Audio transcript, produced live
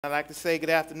I'd like to say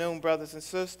good afternoon, brothers and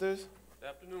sisters. Good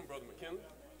afternoon, Brother McKinley.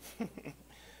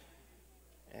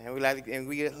 We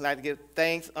like to give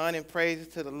thanks, honor, and praises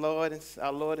to the Lord and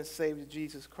our Lord and Savior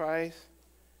Jesus Christ.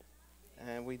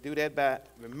 And we do that by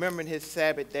remembering His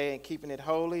Sabbath day and keeping it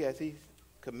holy as He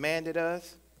commanded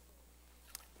us.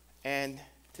 And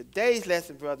today's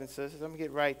lesson, brothers and sisters, I'm going to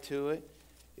get right to it,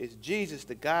 is Jesus,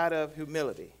 the God of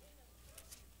humility.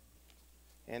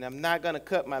 And I'm not going to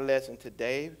cut my lesson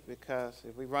today because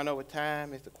if we run over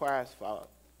time, it's the choir's fault.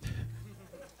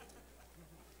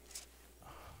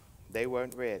 They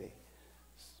weren't ready.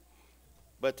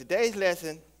 But today's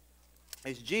lesson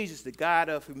is Jesus, the God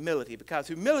of humility, because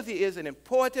humility is an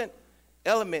important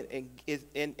element in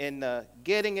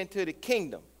getting into the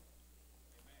kingdom.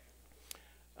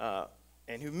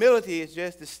 And humility is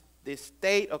just the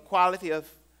state or quality of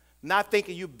not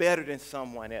thinking you're better than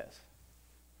someone else.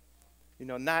 You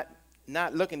know, not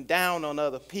looking down on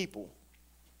other people.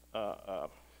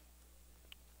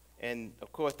 And,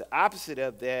 of course, the opposite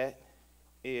of that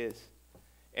is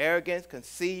arrogance,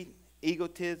 conceit,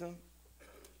 egotism,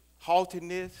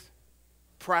 haughtiness,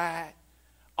 pride,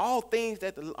 all the things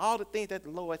that the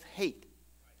Lord hates.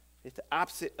 It's the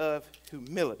opposite of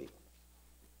humility.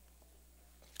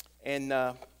 And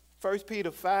 1 Peter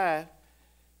 5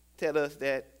 tells us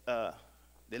that the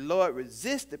Lord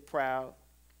resists the proud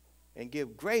and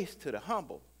give grace to the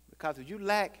humble. Because if you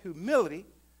lack humility,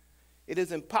 it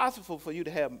is impossible for you to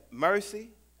have mercy,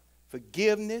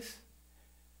 forgiveness,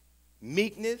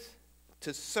 meekness,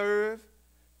 to serve,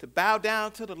 to bow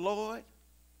down to the Lord,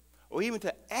 or even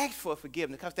to ask for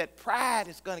forgiveness, because that pride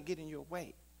is going to get in your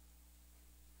way.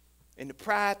 And the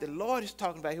pride the Lord is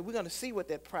talking about here, we're going to see what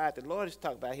that pride the Lord is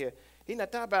talking about here. He's not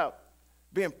talking about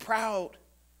being proud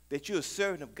that you're a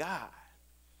servant of God,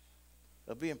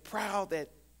 or being proud that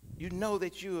you know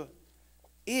that you're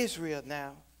Israel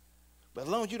now. But as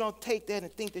long as you don't take that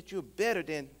and think that you're better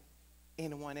than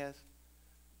anyone else.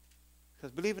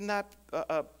 Because believe it or not,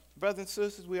 brothers and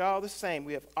sisters, we're all the same.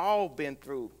 We have all been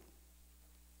through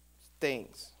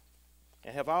things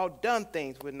and have all done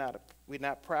things we're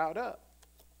not proud of.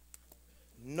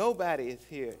 Nobody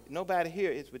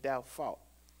here is without fault.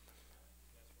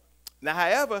 Now,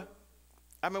 however,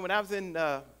 I remember when I was in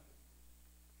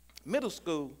middle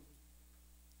school,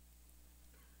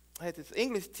 I had this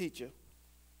English teacher,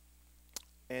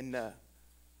 and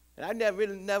I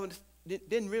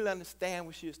didn't really understand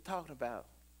what she was talking about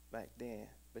back then.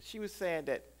 But she was saying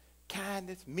that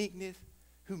kindness, meekness,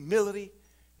 humility,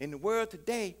 in the world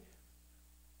today,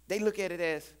 they look at it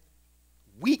as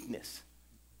weakness.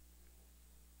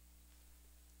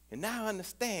 And now I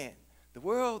understand. The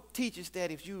world teaches that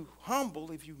if you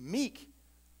humble, if you meek,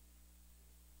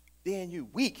 then you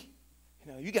weak.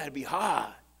 You know, you got to be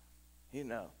hard. You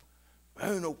know, I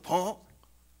ain't no punk.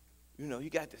 You know, you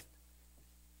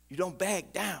don't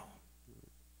back down.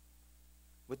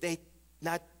 But they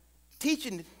not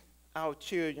teaching our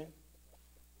children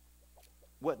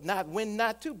when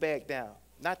not to back down.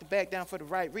 Not to back down for the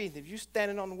right reason. If you're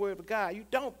standing on the word of God, you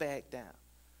don't back down.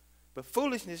 But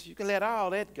foolishness, you can let all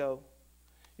that go.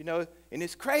 You know, and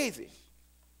it's crazy.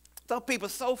 Some people are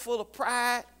so full of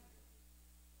pride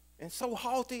and so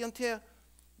haughty until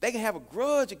they can have a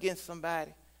grudge against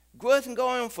somebody. Grudge can go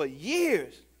on for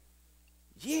years.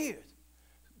 Years.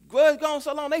 Grudge going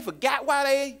so long they forgot why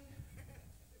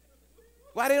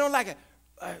they don't like it.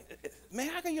 Man,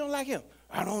 how come you don't like him?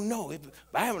 I don't know.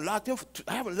 I haven't liked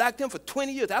him for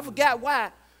 20 years. I forgot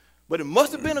why, but it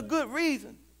must have been a good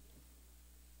reason.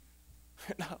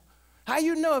 Now, how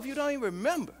you know if you don't even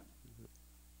remember?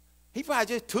 He probably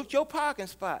just took your parking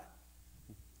spot.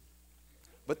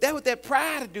 But that's what that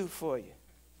pride will do for you.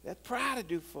 That pride will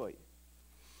do for you.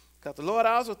 Because the Lord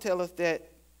also tells us that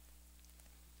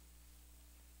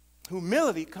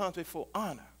humility comes before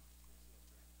honor.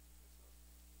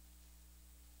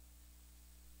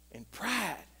 And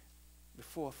pride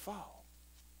before a fall.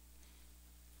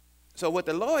 So what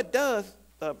the Lord does,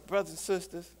 brothers and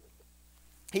sisters,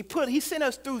 He sent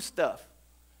us through stuff.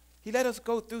 He let us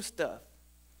go through stuff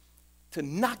to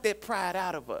knock that pride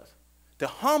out of us, to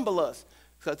humble us.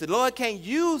 Because the Lord can't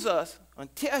use us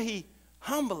until He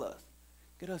humble us,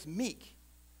 get us meek,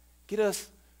 get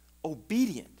us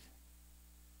obedient.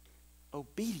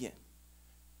 Obedient.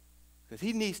 Because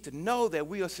He needs to know that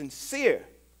we are sincere.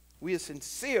 We are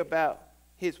sincere about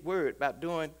His word, about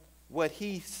doing what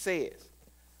He says,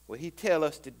 what He tells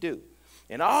us to do.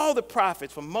 And all the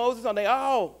prophets, from Moses on, they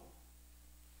all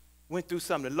went through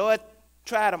something. The Lord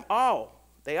tried them all.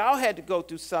 They all had to go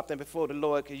through something before the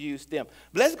Lord could use them.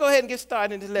 But let's go ahead and get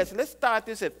started in this lesson. Let's start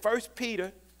this at 1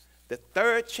 Peter, the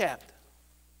 3rd chapter.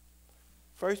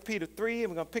 1 Peter 3, and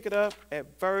we're going to pick it up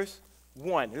at verse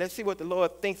 1. Let's see what the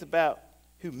Lord thinks about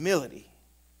humility.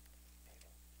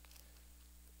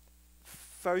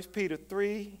 1 Peter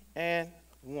 3 and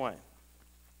 1.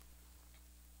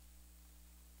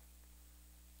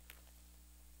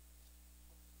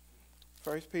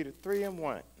 First Peter 3 and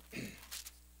 1.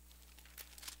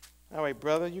 All right,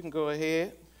 brother, you can go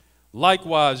ahead.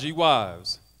 Likewise, ye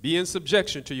wives, be in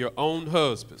subjection to your own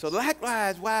husbands. So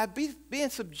likewise, wives, be in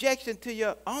subjection to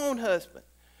your own husband.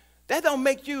 That don't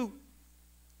make you,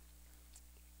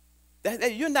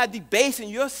 you're not debasing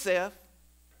yourself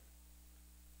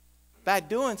by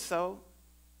doing so.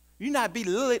 You're not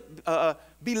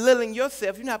belittling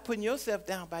yourself. You're not putting yourself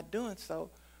down by doing so.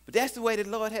 But that's the way the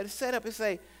Lord had it set up. It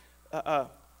say,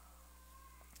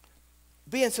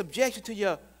 be in subjection to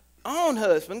your own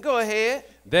husband. Go ahead.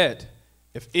 That,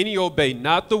 if any obey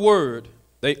not the word,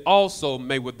 they also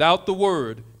may without the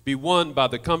word be won by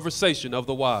the conversation of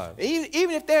the wives.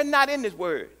 Even if they're not in this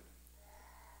word.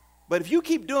 But if you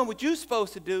keep doing what you're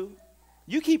supposed to do,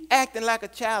 you keep acting like a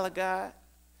child of God,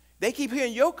 they keep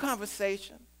hearing your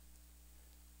conversation,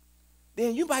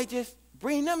 then you might just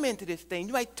bring them into this thing.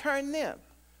 You might turn them.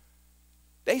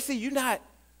 They see you're not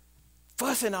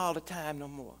fussing all the time no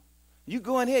more. You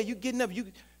going here, you getting up,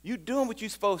 you doing what you're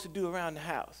supposed to do around the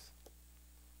house.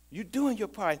 You doing your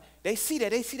part. They see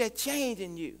that change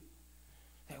in you.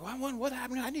 Hey, well, I wonder what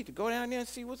happened. I need to go down there and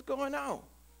see what's going on.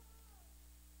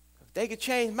 If they could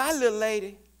change my little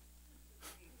lady,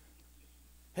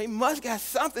 they must got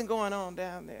something going on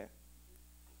down there.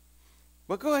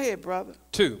 But go ahead, brother.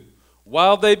 2,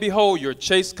 while they behold your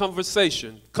chaste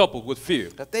conversation coupled with fear.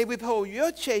 If they behold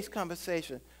your chaste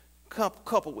conversation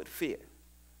coupled with fear.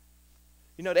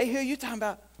 You know, they hear you talking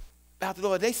about the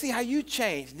Lord. They see how you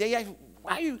changed. They ask,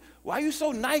 why are you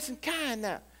so nice and kind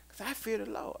now? Because I fear the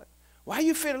Lord. Why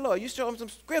you fear the Lord? You show them some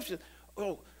scriptures.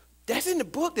 Oh, that's in the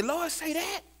book. The Lord say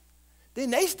that.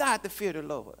 Then they start to fear the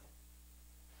Lord.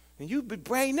 And you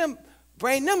bring them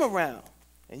around.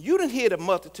 And you didn't hear the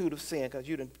multitude of sin because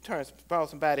you didn't brought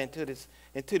somebody into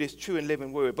this true and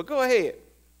living word. But go ahead.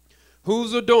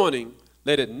 Whose adorning,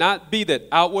 let it not be that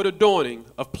outward adorning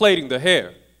of plaiting the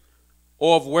hair,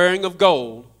 or of wearing of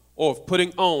gold, or of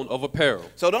putting on of apparel.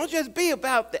 So don't just be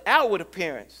about the outward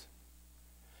appearance.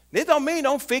 This don't mean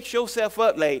don't fix yourself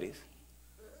up, ladies.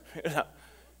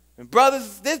 And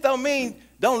brothers, this don't mean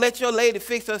don't let your lady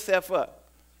fix herself up.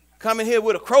 Come in here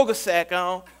with a Kroger sack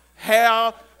on,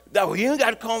 hair. No, you ain't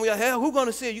got to comb your hair. Who's going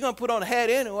to see it? You're going to put on a hat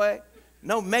anyway.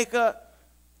 No makeup.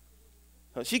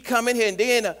 So she come in here and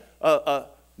then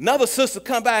another sister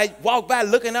come by, walk by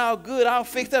looking all good, all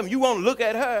fixed up, and you want to look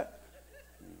at her.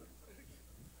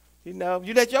 You know,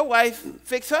 you let your wife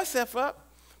fix herself up.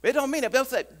 But it don't mean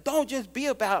that. Don't just be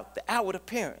about the outward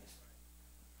appearance.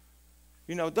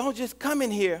 You know, don't just come in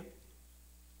here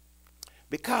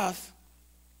because,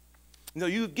 you know,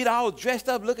 you get all dressed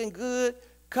up looking good,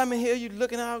 come in here, you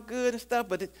looking all good and stuff,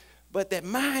 but that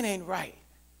mind ain't right.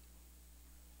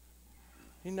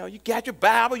 You know, you got your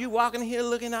Bible, you walking in here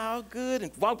looking all good,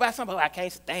 and walk by somebody, I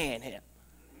can't stand him.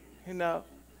 You know,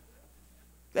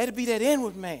 let it be that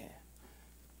inward man.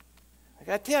 I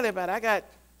got to tell everybody, I got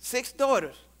 6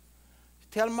 daughters.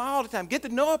 Tell them all the time, get to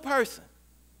know a person.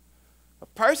 A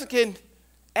person can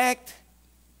act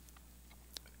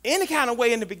any kind of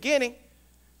way in the beginning.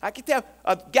 I can tell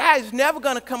a guy is never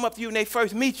going to come up to you when they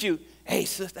first meet you. Hey,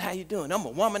 sister, how you doing? I'm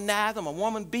a womanizer. I'm a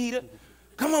woman beater.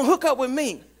 Come on, hook up with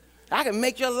me. I can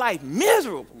make your life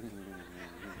miserable.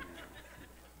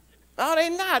 No, they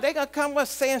not. They going to come up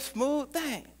saying smooth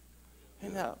things. You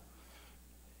know.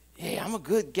 Yeah, I'm a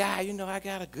good guy. You know, I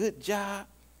got a good job.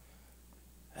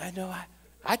 I know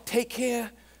I take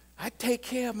care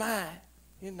of mine,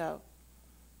 you know.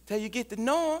 Till you get to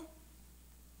know them.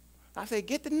 I say,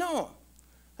 get to know them.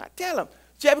 I tell them,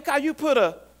 just because you put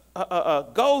a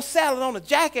gold salad on a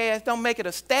jackass don't make it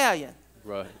a stallion.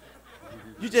 Right.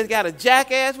 You just got a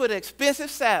jackass with an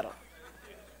expensive saddle.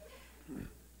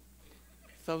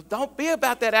 So don't be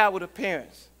about that outward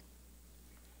appearance.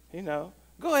 You know.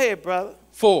 Go ahead, brother.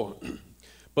 4,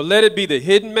 but let it be the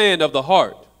hidden man of the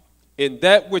heart, in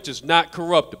that which is not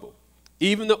corruptible,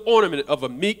 even the ornament of a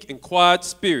meek and quiet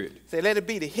spirit. Say, let it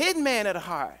be the hidden man of the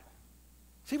heart.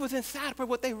 See what's inside of her,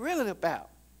 what they really about.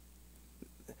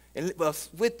 And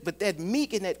with that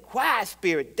meek and that quiet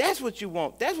spirit, that's what you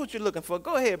want. That's what you're looking for.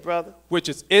 Go ahead, brother. Which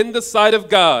is in the sight of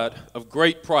God of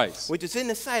great price. Which is in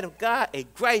the sight of God a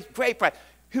great price.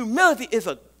 Humility is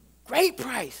a great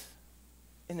price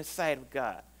in the sight of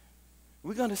God.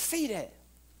 We're going to see that.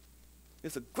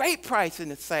 It's a great price in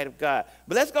the sight of God.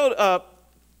 But let's go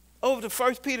over to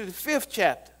 1 Peter, the 5th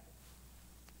chapter.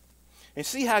 and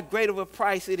see how great of a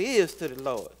price it is to the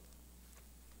Lord.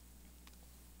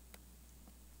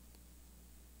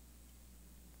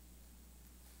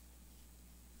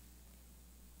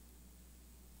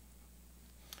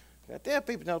 I tell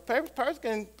people, no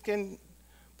person can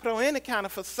put on any kind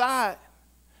of facade.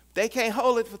 They can't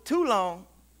hold it for too long.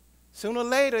 Sooner or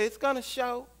later, it's going to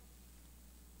show.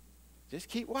 Just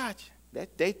keep watching.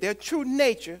 Their true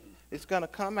nature is going to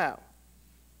come out.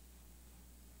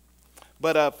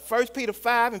 But 1 Peter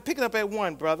 5, and pick it up at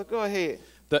 1, brother. Go ahead.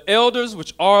 The elders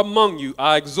which are among you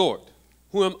I exhort,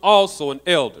 who am also an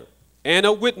elder, and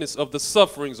a witness of the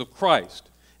sufferings of Christ,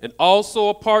 and also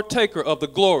a partaker of the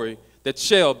glory that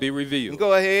shall be revealed.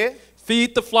 Go ahead.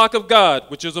 Feed the flock of God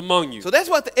which is among you. So that's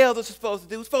what the elders are supposed to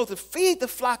do. We're supposed to feed the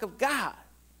flock of God.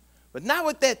 But not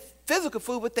with that physical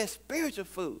food, but that spiritual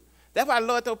food. That's why the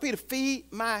Lord told Peter,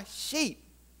 feed my sheep.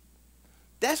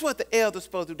 That's what the elders are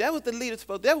supposed to do. That's what the leaders are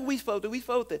supposed to do. That's what we're supposed to do. We're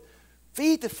supposed to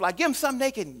feed the flock. Give them something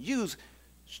they can use.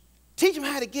 Teach them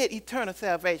how to get eternal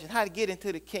salvation, how to get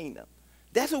into the kingdom.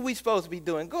 That's what we're supposed to be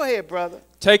doing. Go ahead, brother.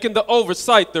 Taking the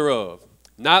oversight thereof,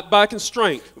 not by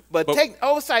constraint. But take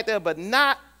oversight thereof, but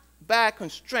not by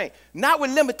constraint. Not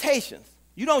with limitations.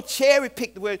 You don't cherry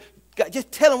pick the word.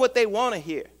 Just tell them what they want to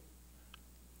hear.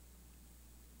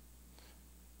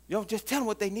 You don't just tell them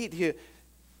what they need to hear.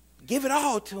 Give it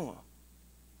all to them.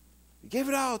 Give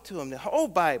it all to them, the whole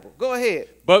Bible. Go ahead.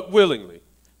 But willingly,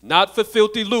 not for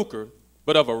filthy lucre,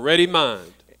 but of a ready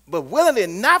mind. But willingly,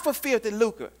 not for filthy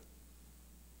lucre,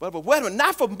 but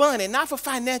not for money, not for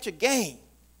financial gain.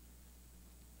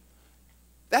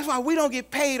 That's why we don't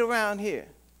get paid around here.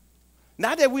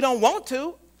 Not that we don't want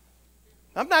to.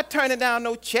 I'm not turning down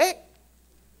no check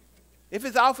if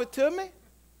it's offered to me.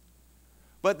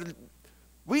 But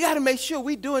we got to make sure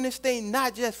we're doing this thing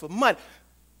not just for money.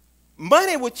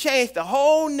 Money will change the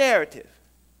whole narrative.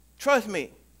 Trust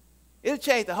me. It'll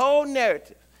change the whole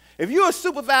narrative. If you're a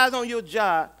supervisor on your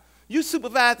job, you're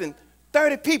supervising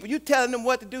 30 people, you're telling them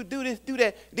what to do this, do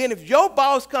that. Then if your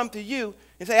boss comes to you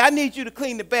and say, I need you to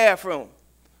clean the bathroom,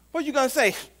 what are you going to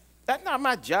say? That's not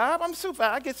my job. I'm a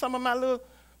supervisor. I get some of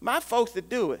my folks to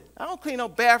do it. I don't clean no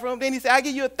bathroom. Then he said, I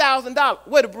give you $1,000.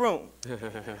 Where the broom?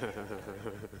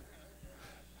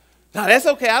 No, that's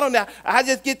okay. I don't know. I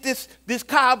just get this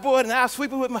cardboard and I'll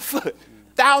sweep it with my foot.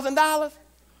 $1,000?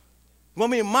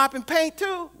 Want me to mop and paint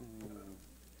too?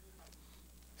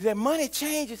 That money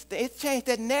changes. It changed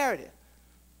that narrative.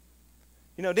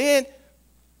 You know, then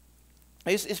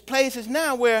it's places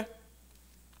now where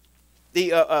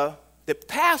the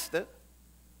pastor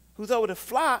who's over the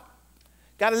flock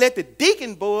got to let the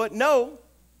deacon board know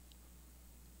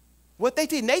what they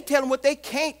teach. And they tell them what they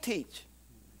can't teach.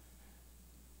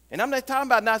 And I'm not talking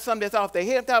about not something that's off their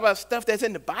head. I'm talking about stuff that's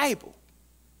in the Bible.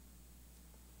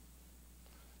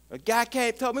 A guy came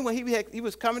and told me when he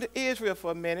was coming to Israel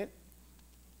for a minute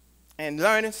and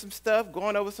learning some stuff,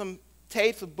 going over some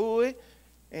tapes of Bowie,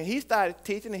 and he started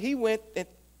teaching, and he went and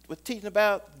was teaching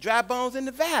about dry bones in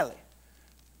the valley.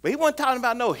 But he wasn't talking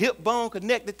about no hip bone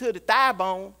connected to the thigh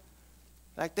bone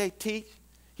like they teach.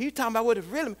 He was talking about what it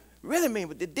really means.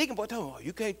 But the deacon boy told him, oh,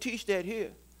 you can't teach that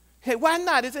here. Hey, why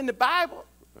not? It's in the Bible.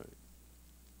 Right.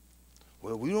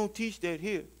 Well, we don't teach that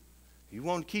here. You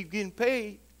want to keep getting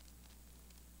paid?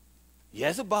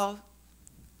 Yes, boss.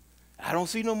 I don't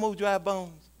see no more dry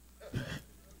bones.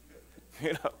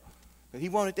 You know, he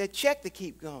wanted that check to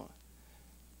keep going.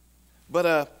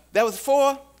 But that was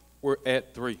 4. We're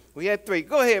at 3. We had 3.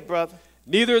 Go ahead, brother.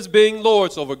 Neither is being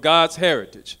lords over God's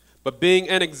heritage, but being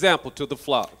an example to the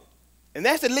flock. And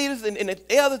that's the leaders and the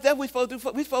elders that we're supposed to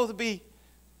do. We're supposed to be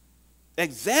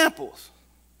examples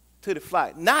to the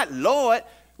flock, not Lord.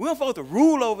 We're not supposed to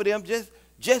rule over them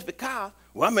just because,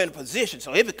 well, I'm in a position,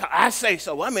 so if I say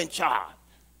so, I'm in charge.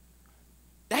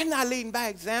 That's not leading by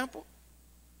example.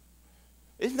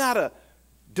 It's not a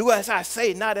do as I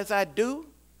say, not as I do.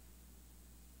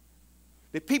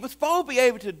 The people supposed to be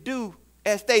able to do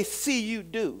as they see you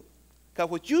do. Because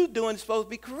what you're doing is supposed to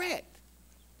be correct.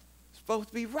 It's supposed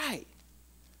to be right.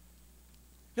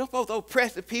 You're not supposed to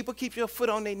oppress the people, keep your foot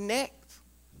on their necks.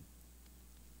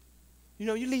 You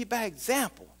know, you lead by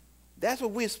example. That's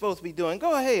what we're supposed to be doing.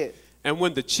 Go ahead. And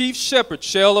when the chief shepherd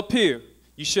shall appear,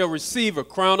 you shall receive a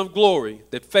crown of glory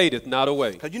that fadeth not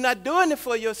away. Because you're not doing it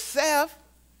for yourself.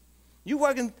 You're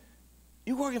working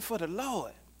for the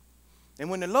Lord. And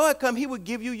when the Lord comes, he will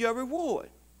give you your reward.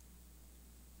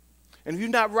 And if you're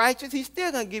not righteous, he's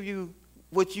still going to give you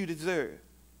what you deserve.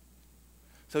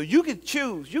 So you can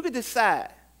choose, you can decide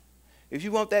if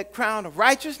you want that crown of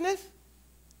righteousness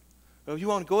or if you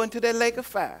want to go into that lake of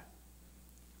fire.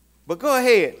 But go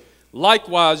ahead.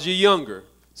 Likewise, ye younger,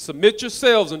 Submit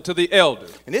yourselves unto the elder.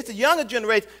 And it's the younger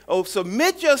generation. Oh,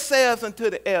 submit yourselves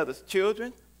unto the elders,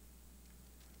 children.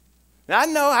 Now, I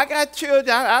know I got children.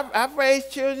 I've raised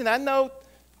children. I know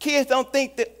kids don't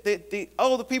think that the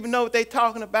older people know what they're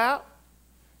talking about.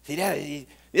 See,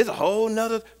 there's a whole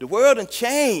nother, the world done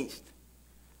changed.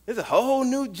 There's a whole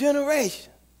new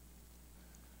generation.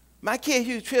 My kids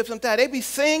used to trip sometimes. They be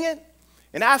singing,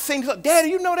 and I sing, Daddy,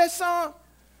 you know that song?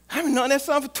 I've been knowing that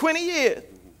song for 20 years.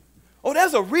 Oh,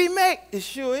 that's a remake? It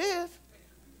sure is.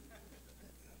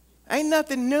 Ain't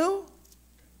nothing new.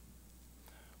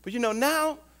 But you know,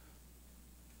 now,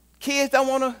 kids don't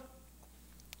want to,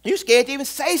 you're scared to even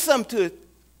say something to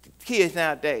kids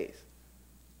nowadays.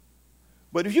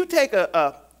 But if you take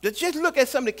just look at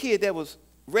some of the kids that was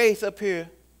raised up here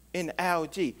in the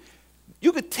IOG,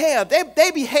 you could tell their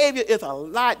behavior is a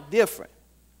lot different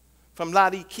from a lot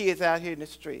of these kids out here in the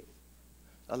street.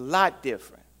 A lot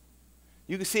different.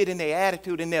 You can see it in their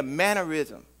attitude, in their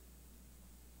mannerism.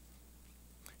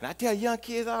 And I tell young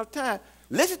kids all the time,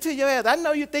 listen to your elders. I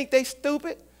know you think they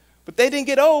stupid, but they didn't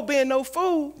get old being no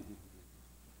fool.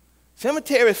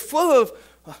 Cemetery is full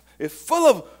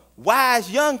of wise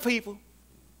young people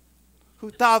who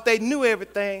thought they knew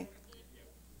everything.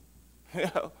 You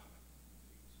know,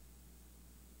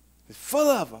 it's full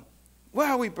of them. Where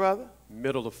are we, brother?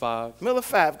 Middle of 5. Middle of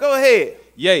 5. Go ahead.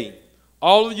 Yea,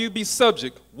 all of you be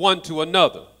subject one to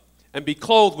another, and be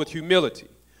clothed with humility.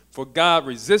 For God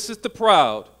resisteth the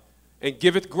proud, and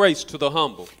giveth grace to the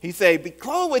humble. He said, be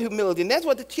clothed with humility. And that's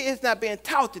what the kids not being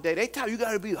taught today. They taught you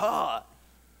got to be hard.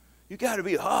 You got to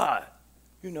be hard.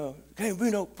 You know, can't be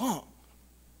no punk.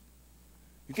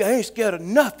 You ain't scared of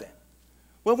nothing.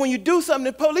 Well, when you do something,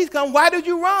 the police come, why did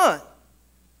you run?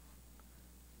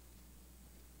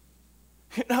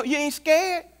 You know, you ain't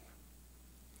scared.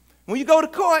 When you go to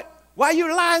court, why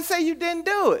you lie and say you didn't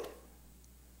do it?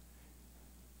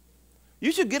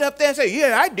 You should get up there and say,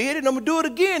 yeah, I did it, and I'm going to do it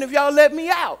again if y'all let me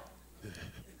out.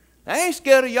 I ain't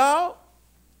scared of y'all.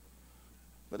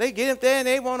 But they get up there and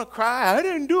they want to cry. I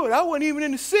didn't do it. I wasn't even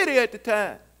in the city at the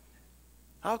time.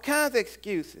 All kinds of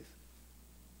excuses.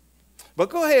 But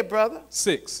go ahead, brother.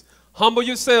 6. Humble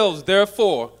yourselves,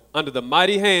 therefore, under the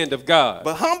mighty hand of God.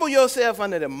 But humble yourself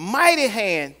under the mighty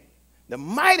hand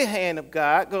of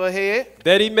God. Go ahead.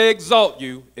 That he may exalt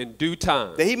you in due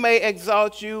time. That he may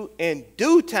exalt you in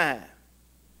due time.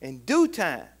 In due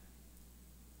time.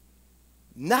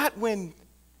 Not when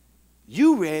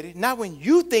you ready, not when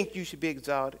you think you should be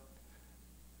exalted,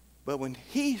 but when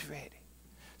he's ready.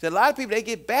 So a lot of people, they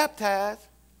get baptized.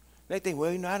 They think,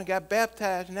 well, you know, I done got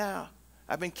baptized now.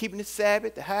 I've been keeping the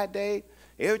Sabbath, the high day.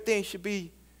 Everything should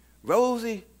be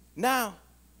rosy now.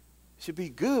 Should be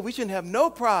good. We shouldn't have no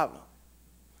problem.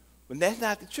 But that's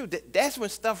not the truth. That's when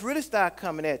stuff really starts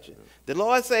coming at you. The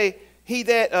Lord say, he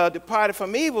that departed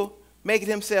from evil, maketh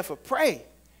himself a prey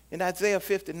in Isaiah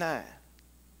 59.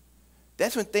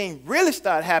 That's when things really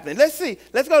start happening. Let's see.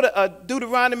 Let's go to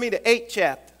Deuteronomy, the 8th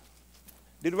chapter.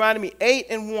 Deuteronomy 8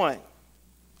 and 1.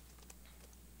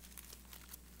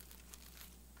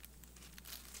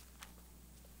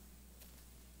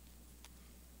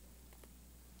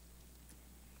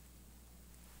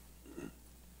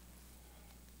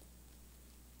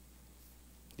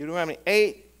 Deuteronomy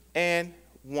 8 and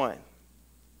 1.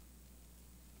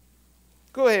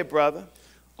 Go ahead, brother.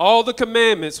 All the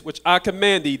commandments which I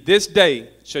command thee this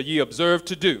day shall ye observe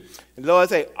to do. The Lord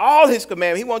say all his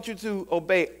commandments. He wants you to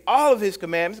obey all of his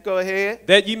commandments. Go ahead.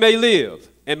 That ye may live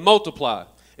and multiply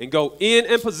and go in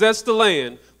and possess the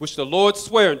land which the Lord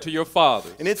sware unto your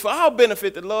fathers. And it's for our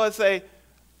benefit. The Lord say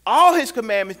all his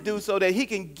commandments do so that he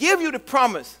can give you the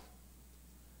promise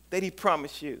that he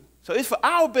promised you. So it's for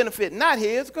our benefit, not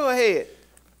his. Go ahead.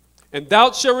 And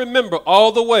thou shalt remember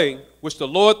all the way which the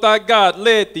Lord thy God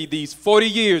led thee these 40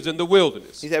 years in the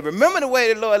wilderness. He said, remember the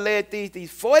way the Lord led these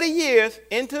 40 years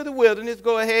into the wilderness.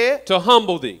 Go ahead. To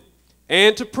humble thee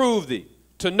and to prove thee,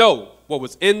 to know what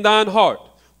was in thine heart,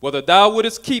 whether thou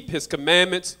wouldest keep his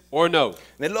commandments or no.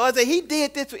 And the Lord said he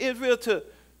did this for Israel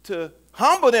to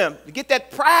humble them, to get that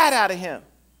pride out of him.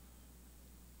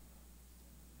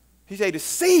 He said to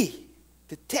see,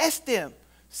 to test them,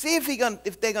 see if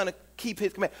they're going to keep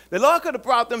his command. The Lord could have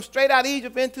brought them straight out of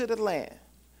Egypt into the land.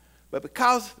 But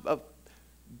because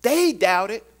they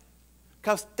doubted,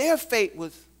 because their faith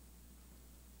was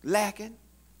lacking,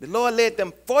 the Lord led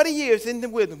them 40 years in the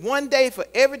wilderness. One day for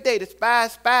every day the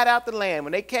spies spied out the land.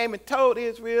 When they came and told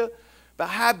Israel about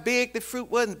how big the fruit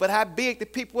wasn't, but how big the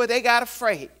people were, they got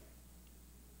afraid.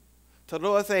 So the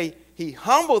Lord said he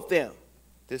humbled them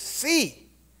to see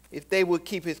if they would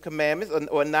keep his commandments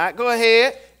or not. Go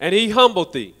ahead. And he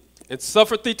humbled thee, and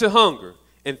suffered thee to hunger,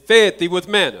 and fed thee with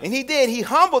manna. And he did. He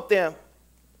humbled them.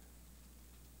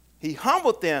 He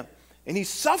humbled them, and he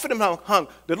suffered them hunger.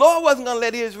 The Lord wasn't going to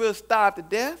let Israel starve to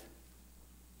death.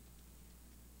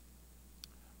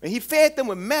 And he fed them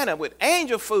with manna, with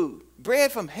angel food,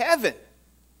 bread from heaven.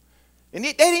 And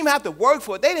they didn't even have to work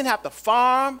for it. They didn't have to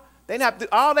farm. They didn't have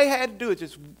to, all they had to do is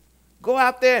just go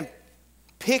out there and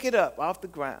pick it up off the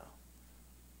ground.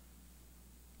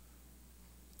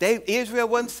 Israel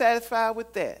wasn't satisfied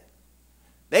with that.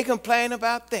 They complained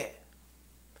about that.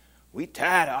 We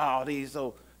tired of all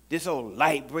this old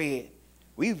light bread.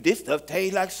 This stuff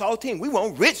tastes like saltine. We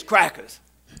want Ritz crackers.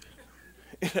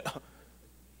 You know,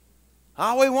 I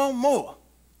always want more.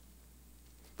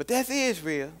 But that's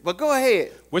Israel. But go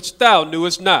ahead. Which thou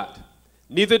knewest not,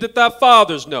 neither did thy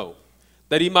fathers know,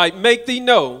 that he might make thee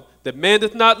know that man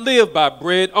doth not live by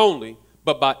bread only,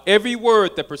 but by every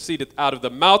word that proceedeth out of the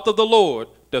mouth of the Lord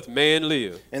doth man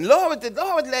live. And the Lord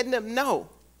was letting them know.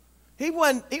 He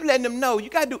was letting them know, you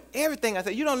got to do everything. I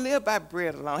said, you don't live by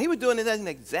bread alone. He was doing it as an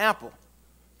example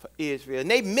for Israel.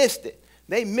 And they missed it.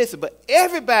 They missed it. But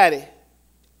everybody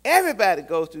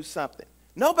goes through something.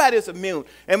 Nobody is immune.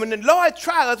 And when the Lord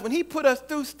tried us, when he put us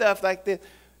through stuff like this,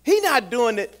 he's not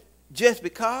doing it just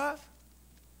because.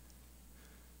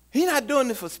 He's not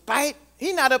doing it for spite.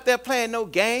 He's not up there playing no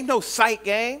game, no sight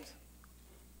games.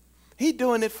 He's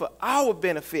doing it for our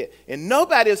benefit. And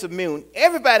nobody is immune.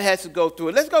 Everybody has to go through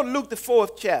it. Let's go to Luke, the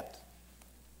 4th chapter.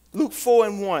 Luke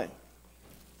 4:1.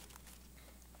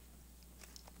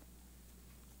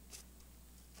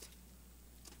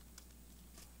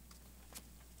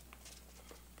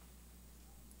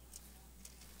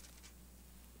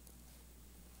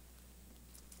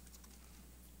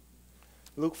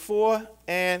 Luke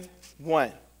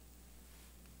 4:1.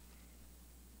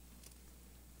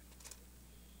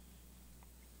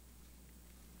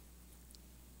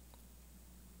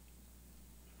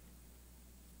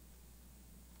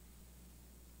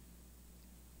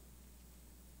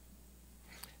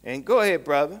 And go ahead,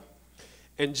 brother.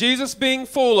 And Jesus, being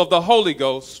full of the Holy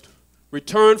Ghost,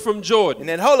 returned from Jordan. And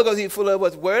then the Holy Ghost, he was full of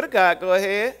what's the word of God. Go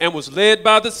ahead. And was led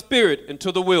by the Spirit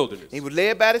into the wilderness. He was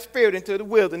led by the Spirit into the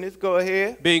wilderness. Go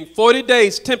ahead. Being 40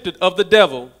 days tempted of the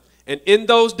devil, and in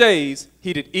those days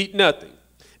he did eat nothing.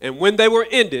 And when they were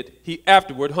ended, he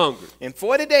afterward hungered. In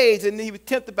 40 days, and he was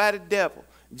tempted by the devil.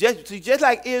 Just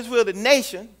like Israel, the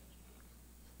nation,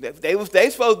 they supposed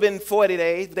to have been 40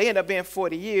 days, but they ended up being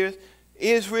 40 years.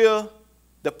 Israel,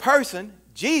 the person,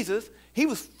 Jesus, he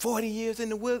was 40 days in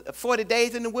the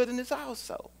wilderness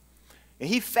also. And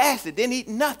he fasted, didn't eat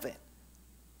nothing.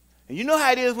 And you know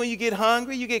how it is when you get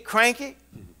hungry, you get cranky.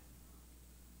 You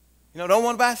know, don't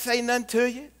want nobody to say nothing to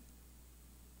you.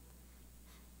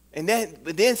 And then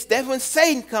that's when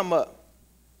Satan come up.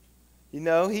 You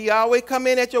know, he always come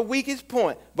in at your weakest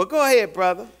point. But go ahead,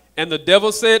 brother. And the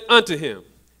devil said unto him,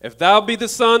 If thou be the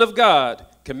Son of God,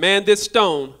 command this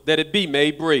stone that it be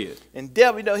made bread. And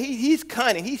devil, you know, he's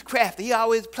cunning, he's crafty. He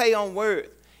always play on words.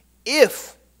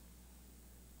 If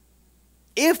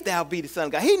thou be the Son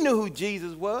of God. He knew who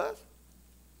Jesus was.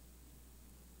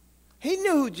 He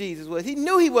knew who Jesus was. He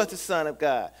knew he was the Son of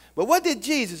God. But what did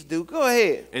Jesus do? Go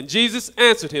ahead. And Jesus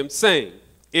answered him, saying,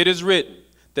 It is written,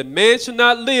 that man should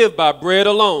not live by bread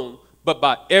alone, but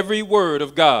by every word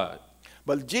of God.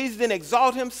 But Jesus didn't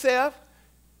exalt himself.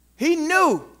 He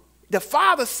knew. The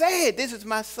Father said, this is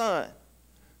my Son.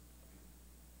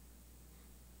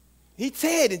 He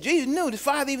said, and Jesus knew. The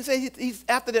Father even said he's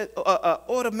after the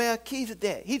order of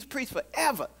Melchizedek. He's priest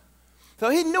forever. So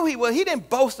he knew he was. He didn't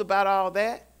boast about all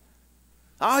that.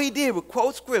 All he did was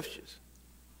quote scriptures.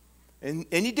 And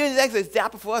he did an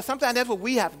example for us. Sometimes that's what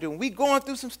we have to do. When we're going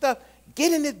through some stuff,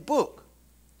 get in this book.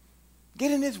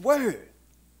 Get in this word.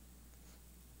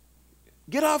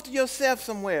 Get off to yourself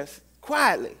somewhere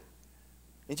quietly.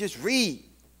 And just read.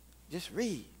 Just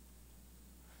read.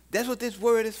 That's what this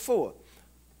word is for.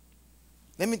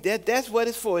 That's what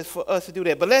it's for. It's for us to do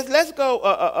that. But let's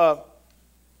go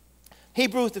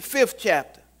Hebrews, the 5th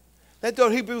chapter. Let's go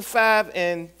to Hebrews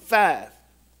 5:5.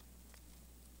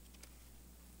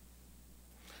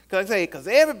 Because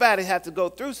everybody has to go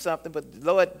through something, but the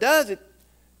Lord does it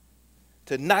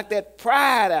to knock that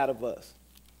pride out of us.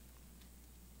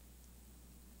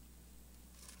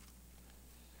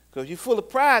 Because you're full of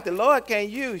pride, the Lord can't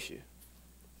use you.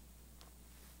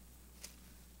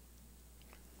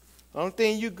 The only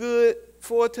thing you're good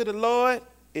for to the Lord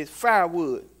is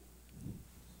firewood.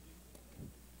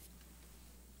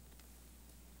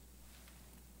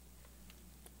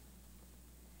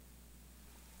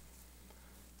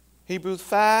 Hebrews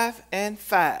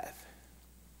 5:5.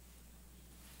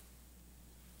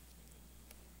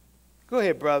 Go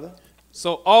ahead, brother.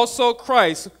 So also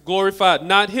Christ glorified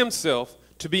not himself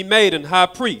to be made an high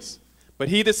priest, but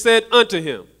he that said unto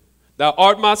him, Thou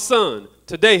art my son,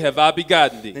 today have I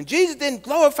begotten thee. And Jesus didn't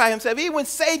glorify himself. Even when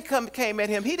Satan came at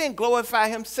him, he didn't glorify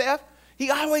himself. He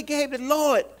always gave the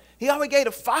Lord, he always gave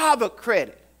the Father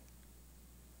credit.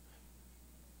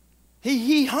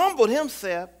 He humbled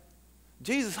himself.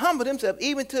 Jesus humbled himself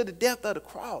even to the death of the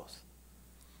cross.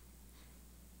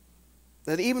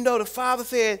 That even though the Father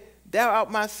said, Thou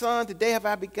art my son, today have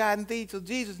I begotten thee. So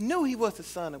Jesus knew he was the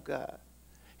Son of God.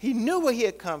 He knew where he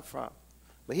had come from.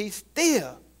 But he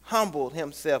still humbled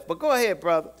himself. But go ahead,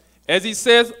 brother. As he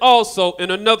says also in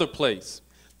another place,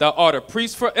 Thou art a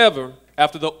priest forever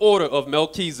after the order of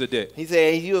Melchizedek. He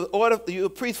said, you're a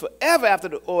priest forever after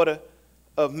the order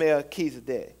of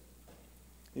Melchizedek.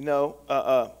 You know,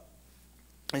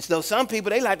 and so some people,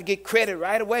 they like to get credit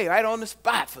right away, right on the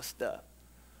spot for stuff.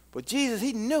 But Jesus,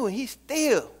 he knew, and he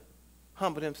still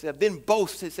humbled himself, didn't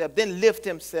boast himself, didn't lift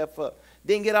himself up,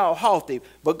 didn't get all haughty.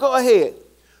 But go ahead.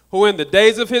 Who in the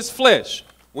days of his flesh,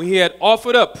 when he had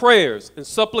offered up prayers and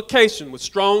supplication with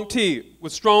strong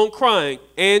crying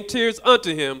and tears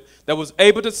unto him, that was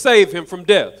able to save him from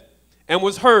death, and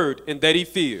was heard, and that he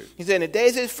feared. He said in the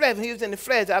days of his flesh, when he was in the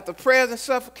flesh, after prayers and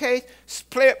supplication,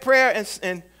 prayer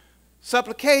and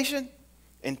supplication,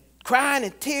 and crying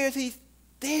and tears, he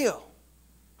still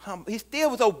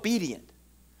was obedient.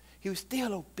 He was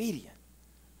still obedient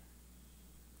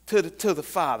to the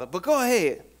Father. But go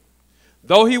ahead.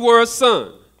 Though he were a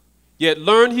son, yet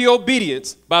learned he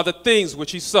obedience by the things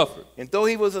which he suffered. And though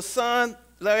he was a son,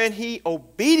 learned he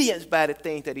obedience by the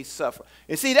things that he suffered.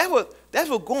 And see, that's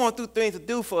what going through things will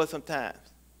do for us sometimes.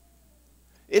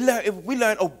 We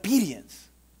learn obedience.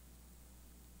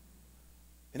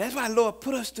 And that's why the Lord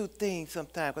put us through things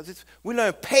sometimes, because we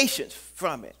learn patience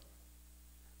from it.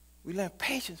 We learn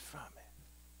patience from it.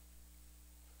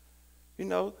 You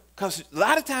know, because a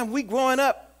lot of times we growing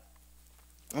up,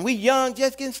 and we young,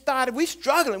 just getting started, we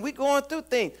struggling, we going through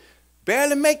things.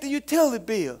 Barely make the utility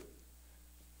bill.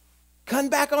 Cutting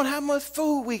back on how much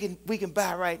food we can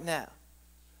buy right now.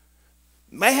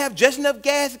 May have just enough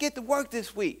gas to get to work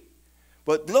this week.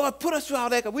 But the Lord put us through all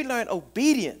that because we learned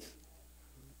obedience.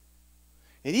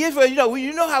 And here's where,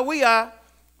 you know how we are.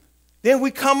 Then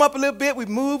we come up a little bit, we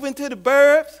move into the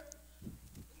burbs,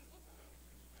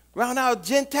 around our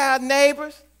Gentile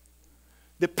neighbors.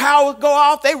 The powers go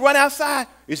off, they run outside.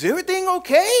 Is everything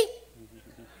okay?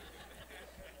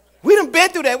 We done been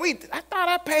through that. I thought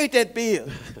I paid that bill.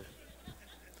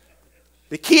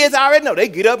 The kids already know. They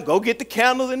get up and go get the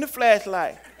candles and the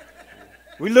flashlight.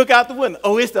 We look out the window.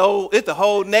 Oh, it's the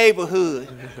whole neighborhood.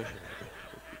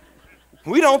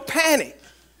 We don't panic.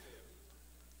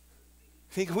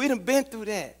 We done been through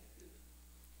that.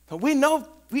 But we know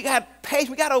we got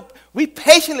patience. We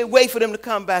patiently wait for them to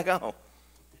come back home.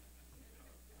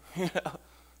 You know?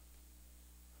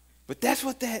 But that's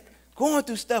what that going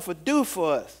through stuff will do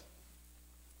for us.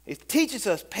 It teaches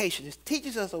us patience. It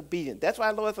teaches us obedience. That's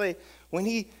why the Lord says, when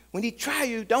he try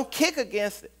you, don't kick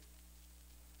against it.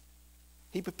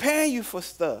 He preparing you for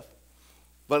stuff.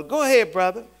 But go ahead,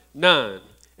 brother. 9.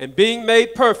 And being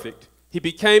made perfect, he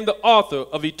became the author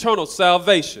of eternal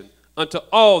salvation unto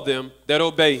all them that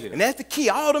obey him. And that's the key.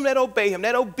 All them that obey him,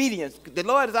 that obedience. The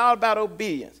Lord is all about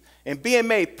obedience. And being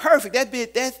made perfect,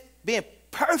 that's being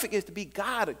perfect is to be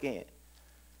God again.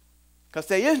 Because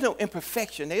there is no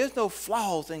imperfection. There is no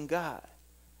flaws in God.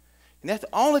 And that's the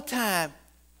only time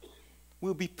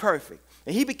we'll be perfect.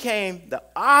 And he became the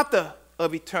author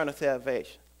of eternal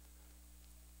salvation.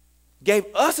 Gave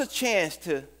us a chance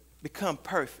to become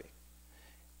perfect.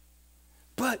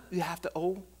 But you have to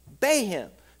obey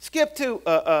him. Skip to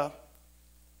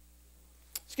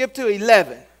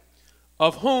 11.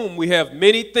 Of whom we have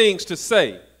many things to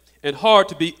say, and hard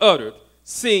to be uttered,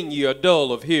 seeing ye are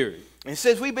dull of hearing. And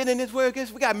since we've been in this word,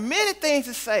 we got many things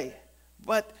to say.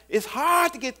 But it's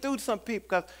hard to get through to some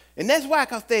people. And that's why,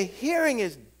 because their hearing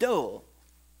is dull.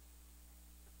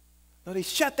 No, they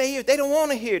shut their ears. They don't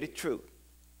want to hear the truth.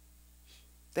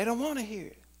 They don't want to hear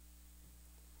it.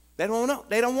 They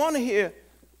don't want to hear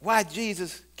why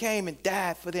Jesus came and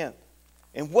died for them.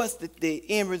 And what's the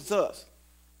end result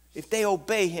if they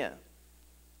obey him.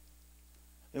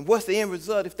 And what's the end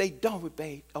result if they don't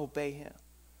obey him?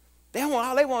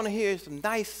 All they want to hear is some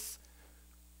nice,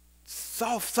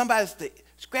 soft, somebody to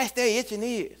scratch their itching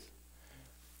ears.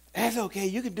 That's okay.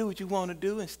 You can do what you want to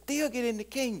do and still get in the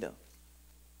kingdom.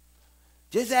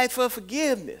 Just ask for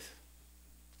forgiveness.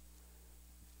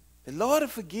 The Lord will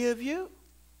forgive you.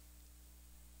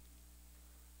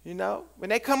 You know, when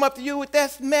they come up to you with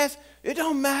that mess, it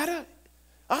don't matter.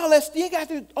 All that, you ain't got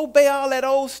to obey all that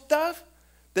old stuff.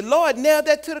 The Lord nailed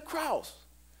that to the cross.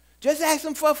 Just ask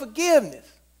him for forgiveness.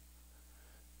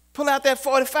 Pull out that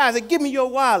 45 and say, give me your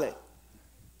wallet.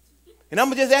 And I'm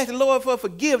going to just ask the Lord for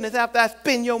forgiveness after I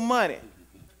spend your money.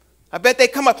 I bet they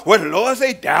come up, well, the Lord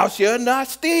say, thou shalt not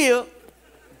steal.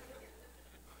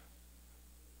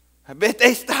 I bet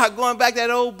they start going back to that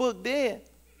old book then.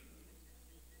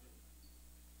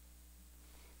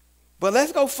 But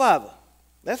let's go further.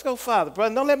 Let's go further.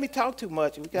 Brother, don't let me talk too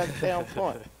much. We got to stay on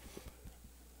point.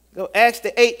 Go Acts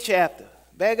the 8th chapter.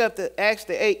 Back up to Acts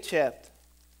the 8th chapter.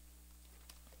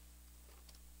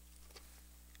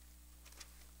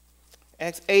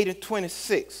 Acts 8 and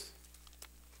 26.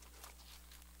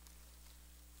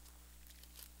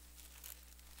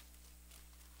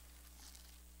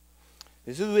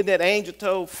 This is when that angel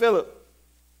told Philip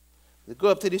to go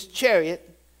up to this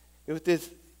chariot. It was this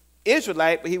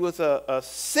Israelite, but he was a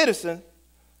citizen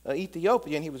of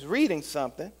Ethiopia, and he was reading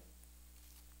something.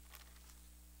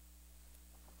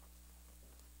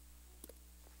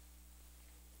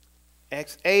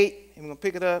 Acts 8, and we're going to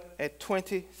pick it up at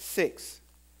 26.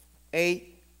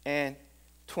 8 and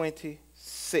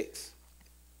 26.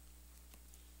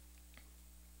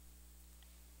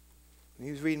 When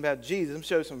he was reading about Jesus, I'm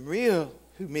showing some real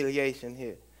humiliation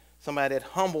here. Somebody that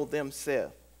humbled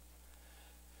themselves.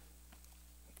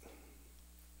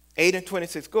 8 and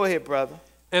 26. Go ahead, brother.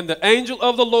 And the angel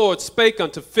of the Lord spake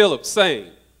unto Philip,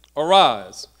 saying,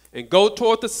 Arise, and go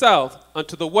toward the south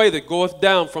unto the way that goeth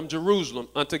down from Jerusalem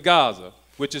unto Gaza,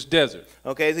 which is desert.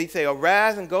 Okay, so he say,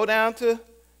 arise and go down to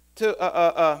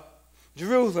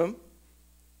Jerusalem.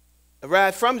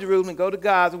 Arise from Jerusalem and go to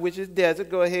Gaza, which is desert.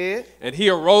 Go ahead. And he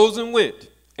arose and went,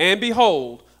 and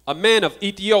behold, a man of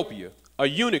Ethiopia, a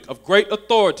eunuch of great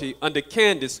authority under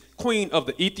Candace, queen of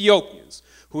the Ethiopians,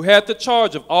 who had the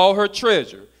charge of all her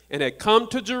treasure, and had come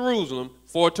to Jerusalem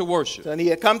for to worship. So he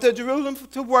had come to Jerusalem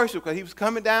to worship because he was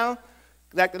coming down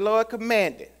like the Lord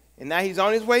commanded. And now he's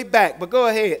on his way back. But go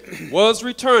ahead. Was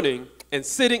returning, and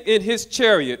sitting in his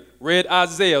chariot, read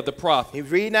Isaiah the prophet. He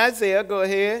was reading Isaiah. Go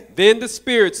ahead. Then the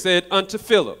Spirit said unto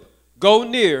Philip, Go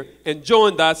near and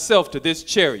join thyself to this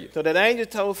chariot. So that angel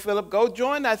told Philip, go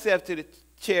join thyself to the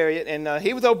chariot. And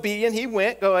he was obedient. He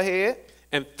went. Go ahead.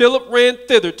 And Philip ran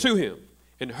thither to him,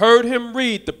 and heard him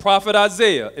read the prophet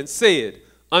Isaiah, and said,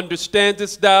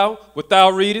 Understandest thou what thou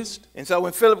readest? And so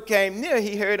when Philip came near,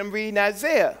 he heard him reading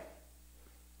Isaiah.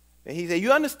 And he said,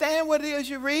 you understand what it is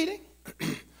you're reading?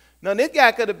 Now, this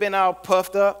guy could have been all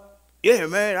puffed up. Yeah,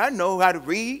 man, I know how to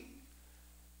read.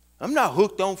 I'm not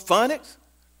hooked on phonics.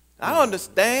 I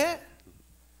understand.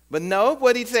 But no,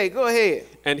 what'd he say? Go ahead.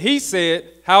 And he said,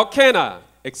 How can I,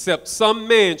 except some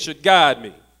man should guide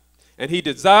me? And he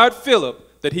desired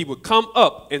Philip that he would come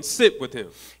up and sit with him.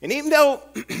 And even though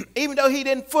he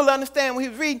didn't fully understand what he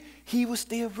was reading, he was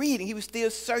still reading. He was still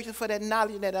searching for that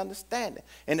knowledge and that understanding.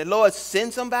 And the Lord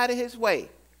sent somebody his way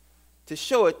to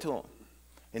show it to him.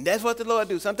 And that's what the Lord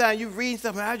do. Sometimes you read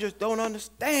something, I just don't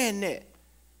understand that.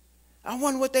 I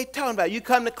wonder what they talking about. You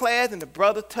come to class and the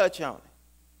brother touch on it.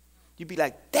 You be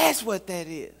like, that's what that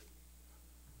is.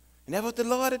 And that's what the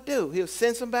Lord will do. He'll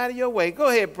send somebody your way. Go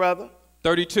ahead, brother.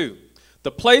 32.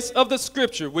 The place of the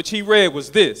scripture which he read was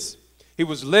this. He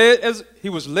was led as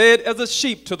a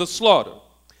sheep to the slaughter,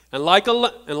 and like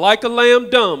a lamb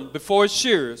dumb before his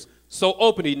shearers, so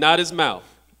opened he not his mouth.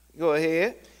 Go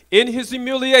ahead. In his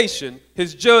humiliation,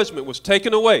 his judgment was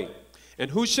taken away.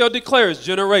 And who shall declare his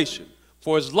generation?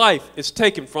 For his life is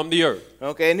taken from the earth.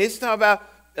 Okay, and this is talking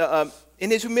about in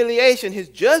his humiliation, his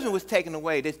judgment was taken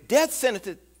away. This death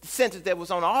sentence that was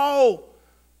on all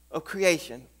of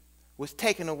creation was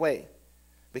taken away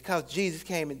because Jesus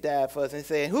came and died for us. And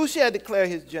said, who shall declare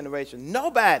his generation?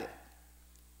 Nobody.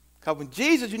 Because when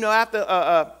Jesus,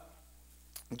 after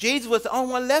Jesus was the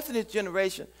only one left in his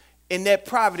generation, in that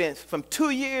providence from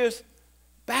 2 years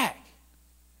back.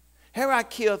 Herod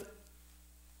killed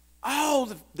all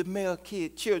the male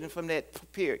children from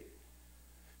that period.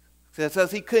 So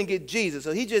he couldn't get Jesus.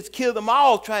 So he just killed them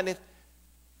all, trying to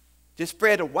just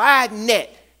spread a wide net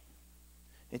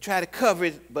and try to cover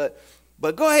it. But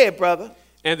go ahead, brother.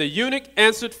 And the eunuch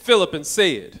answered Philip and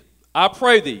said, I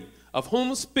pray thee, of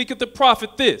whom speaketh the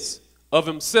prophet this? Of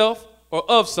himself or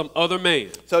of some other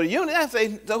man? So the eunuch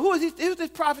answered, so who is this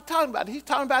prophet talking about? He's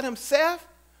talking about himself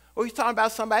or he's talking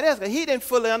about somebody else? Because he didn't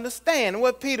fully understand. And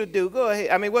what Peter do? Go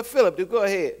ahead. What Philip do? Go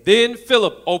ahead. Then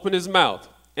Philip opened his mouth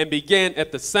and began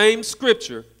at the same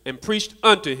scripture and preached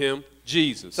unto him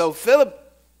Jesus. So Philip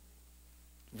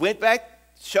went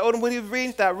back, showed him what he was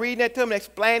reading, started reading that to him,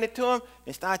 explained it to him,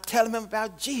 and started telling him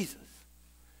about Jesus.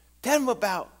 Tell him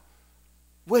about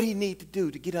what he needs to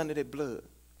do to get under that blood.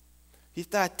 He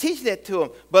started teaching that to him.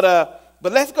 But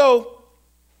let's go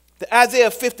to Isaiah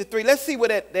 53. Let's see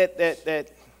what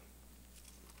that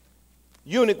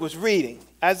eunuch was reading.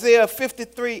 Isaiah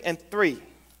 53 and 3.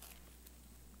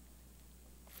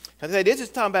 This is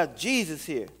talking about Jesus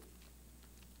here.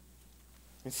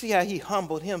 And see how he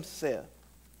humbled himself.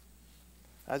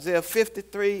 Isaiah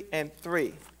 53 and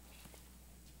 3.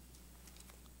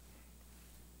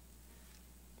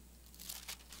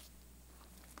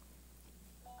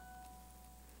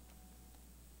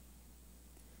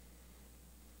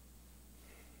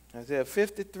 Isaiah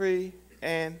 53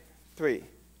 and 3.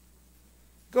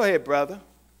 Go ahead, brother.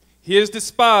 He is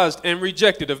despised and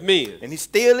rejected of men. And he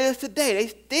still is today. They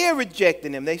still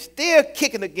rejecting him. They still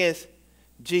kicking against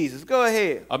Jesus. Go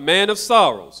ahead. A man of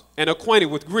sorrows and acquainted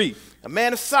with grief. A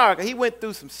man of sorrow. He went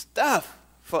through some stuff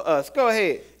for us. Go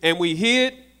ahead. And we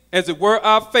hid, as it were,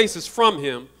 our faces from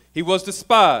him. He was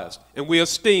despised, and we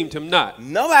esteemed him not.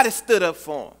 Nobody stood up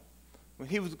for him when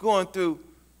he was going through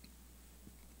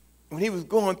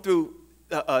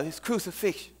his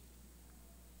crucifixion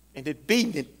and the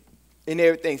beating and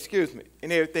everything,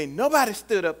 and everything. Nobody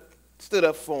stood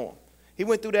up for him. He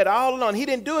went through that all alone. He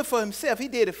didn't do it for himself. He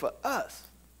did it for us.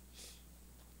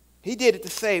 He did it to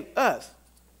save us.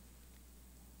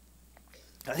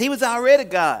 He was already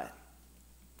God.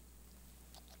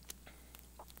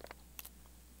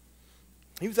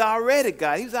 He was already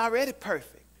God. He was already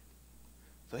perfect.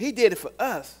 So he did it for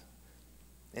us.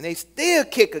 And they still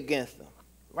kick against him.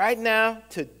 Right now,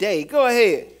 today. Go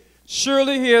ahead.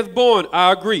 Surely he hath borne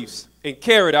our griefs and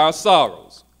carried our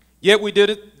sorrows. Yet we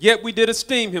did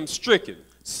esteem him stricken,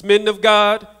 smitten of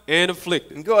God, and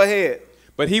afflicted. And go ahead.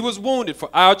 But he was wounded for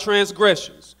our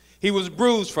transgressions. He was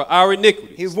bruised for our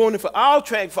iniquities. He was wounded for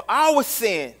our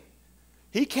sin.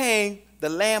 He came the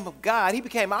Lamb of God. He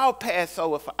became our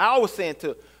Passover for our sin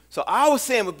too. So our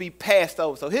sin would be passed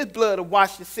over. So his blood would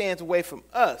wash the sins away from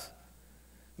us.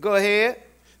 Go ahead.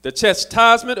 The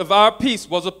chastisement of our peace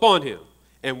was upon him,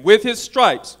 and with his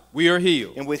stripes we are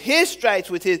healed. And with his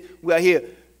stripes, we are healed.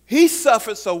 He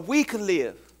suffered so we could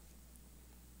live.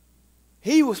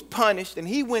 He was punished, and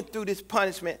he went through this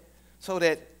punishment so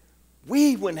that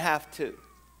we wouldn't have to.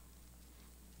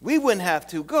 We wouldn't have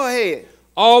to. Go ahead.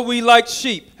 All we like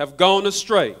sheep have gone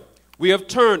astray. We have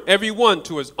turned every one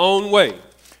to his own way.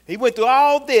 He went through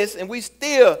all this, and we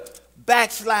still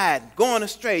backsliding, going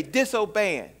astray,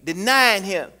 disobeying, denying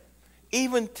him.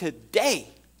 Even today,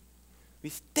 we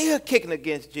still kicking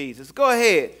against Jesus. Go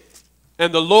ahead.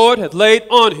 And the Lord hath laid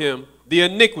on him the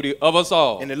iniquity of us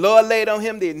all. And the Lord laid on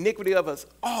him the iniquity of us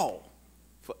all.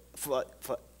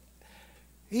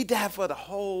 He died for the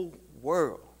whole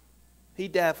world. He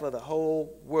died for the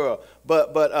whole world.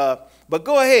 But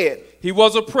go ahead. He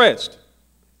was oppressed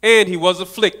and he was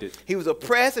afflicted. He was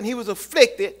oppressed and he was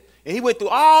afflicted. And he went through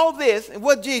all this. And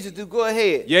what Jesus do? Go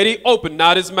ahead. Yet he opened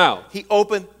not his mouth. He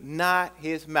opened not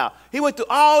his mouth. He went through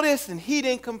all this and he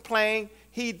didn't complain.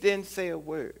 He didn't say a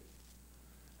word.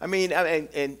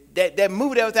 And that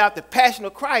movie that was out, The Passion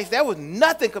of Christ, that was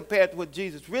nothing compared to what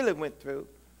Jesus really went through.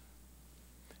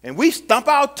 And we stump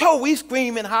our toe, we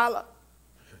scream and holler.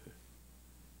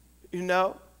 You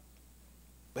know?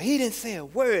 But he didn't say a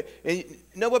word. And you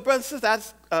know what, brothers and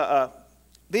sisters,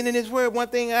 being in this word, one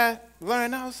thing I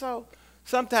learned also,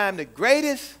 sometimes the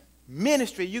greatest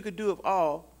ministry you could do of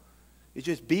all is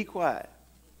just be quiet.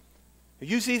 If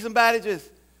you see somebody just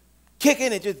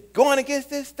kicking and just going against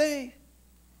this thing,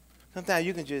 sometimes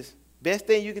you can just, best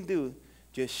thing you can do,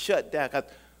 just shut down. Because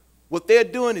what they're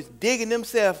doing is digging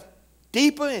themselves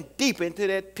deeper and deeper into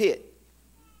that pit.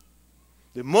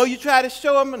 The more you try to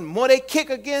show them and the more they kick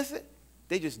against it,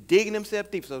 they're just digging themselves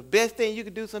deeper. So the best thing you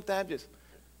can do sometimes is just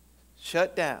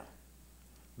shut down.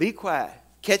 Be quiet.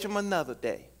 Catch them another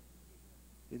day.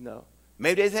 You know,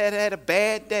 maybe they had a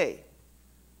bad day.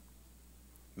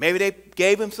 Maybe they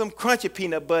gave him some crunchy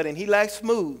peanut butter and he likes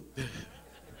smooth.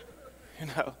 You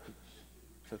know.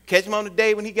 So catch him on the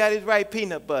day when he got his right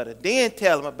peanut butter. Then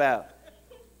tell him about it.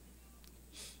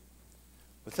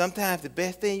 But sometimes the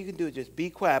best thing you can do is just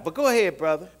be quiet. But go ahead,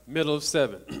 brother. Middle of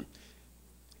 7.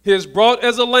 He is brought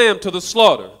as a lamb to the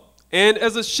slaughter, and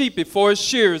as a sheep before his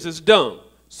shearers is dumb,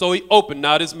 so he opened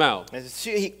not his mouth.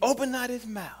 He opened not his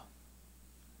mouth.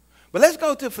 But let's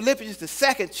go to Philippians, the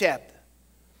 2nd chapter.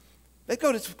 Let's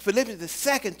go to Philippians, the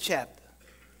 2nd chapter.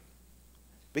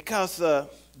 Because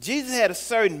Jesus had a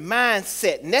certain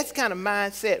mindset, and that's the kind of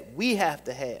mindset we have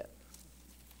to have.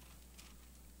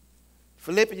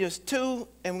 Philippians 2,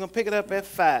 and we're going to pick it up at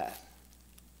 5.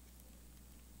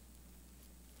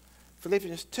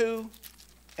 Philippians 2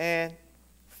 and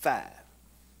 5.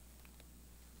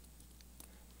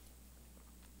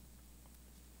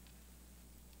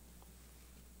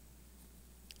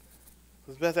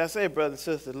 As I say, brothers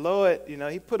and sisters, the Lord, you know,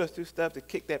 he put us through stuff to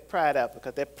kick that pride out,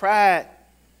 because that pride,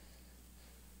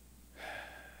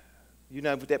 you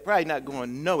know, with that pride, you're not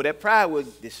going nowhere. That pride will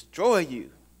destroy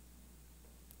you.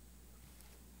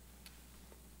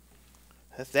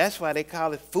 That's why they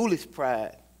call it foolish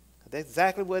pride. That's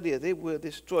exactly what it is. It will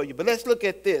destroy you. But let's look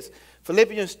at this.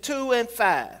 Philippians 2 and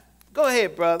 5. Go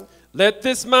ahead, brother. Let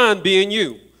this mind be in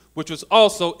you, which was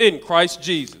also in Christ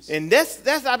Jesus. And that's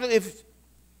I believe, if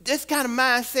this kind of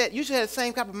mindset, you should have the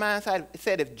same type of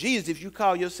mindset if Jesus, if you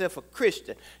call yourself a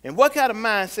Christian. And what kind of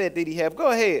mindset did he have?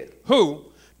 Go ahead. Who,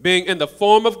 being in the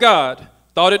form of God,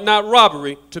 thought it not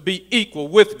robbery to be equal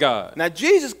with God. Now,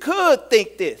 Jesus could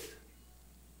think this,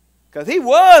 because he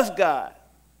was God.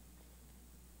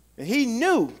 And he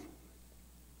knew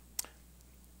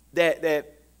that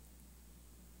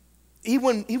he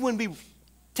wouldn't be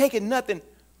taking nothing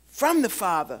from the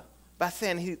Father by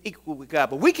saying he's equal with God.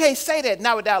 But we can't say that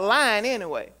not without lying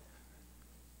anyway.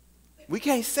 We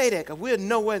can't say that because we're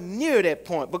nowhere near that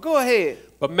point. But go ahead.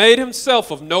 But made himself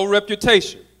of no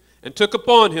reputation, and took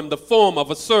upon him the form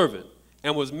of a servant,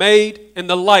 and was made in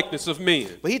the likeness of men.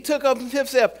 But he took up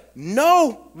himself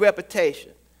no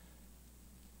reputation,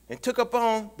 and took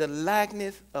upon the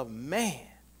likeness of man.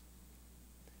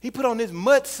 He put on this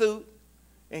mud suit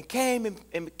and came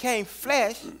and became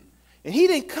flesh. And he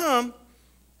didn't come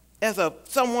as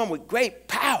someone with great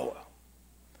power,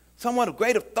 someone of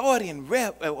great authority and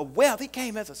wealth. He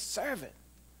came as a servant.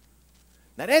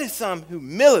 Now that is some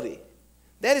humility.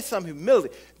 That is some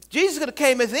humility. Jesus could have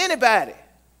came as anybody,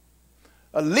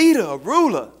 a leader, a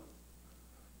ruler,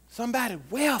 somebody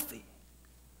wealthy.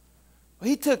 But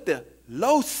he took the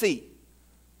low seat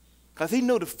because he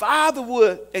knew the Father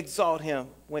would exalt him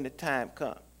when the time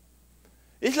comes.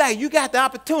 It's like you got the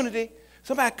opportunity,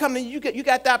 somebody come in, you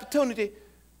got the opportunity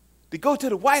to go to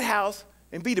the White House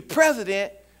and be the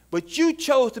president, but you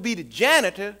chose to be the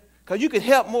janitor because you could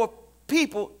help more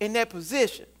people in that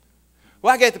position.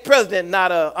 Well, I guess the president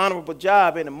not an honorable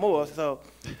job anymore, so,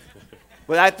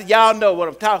 but y'all know what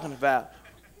I'm talking about.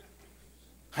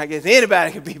 I guess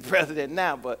anybody can be president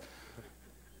now, but,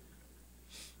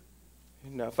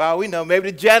 you know, for all we know,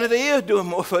 maybe the janitor is doing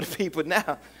more for the people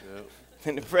now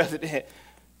than the president.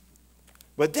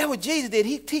 But that's what Jesus did.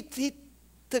 He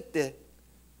took the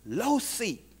low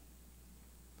seat.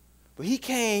 But he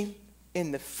came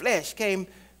in the flesh,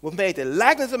 was made the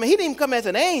likeness of man. He didn't even come as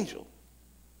an angel.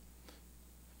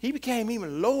 He became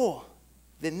even lower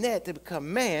than that to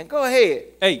become man. Go ahead.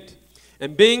 8.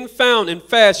 And being found in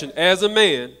fashion as a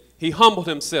man, he humbled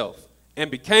himself and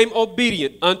became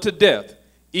obedient unto death,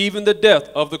 even the death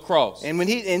of the cross. And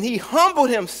he humbled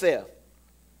himself.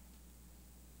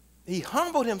 He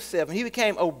humbled himself and he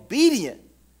became obedient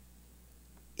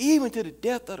even to the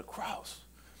death of the cross.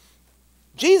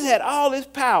 Jesus had all this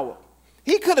power.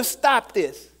 He could have stopped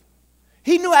this.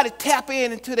 He knew how to tap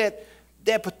into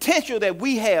that potential that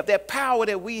we have, that power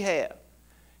that we have.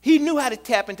 He knew how to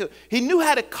tap into it. He knew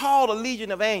how to call a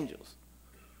legion of angels.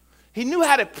 He knew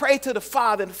how to pray to the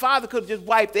Father, and the Father could have just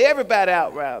wiped everybody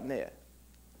out around there.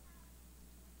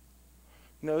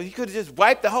 You know, he could have just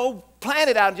wiped the whole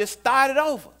planet out and just started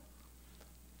over.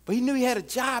 But he knew he had a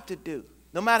job to do.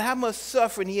 No matter how much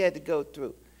suffering he had to go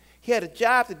through, he had a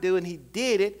job to do, and he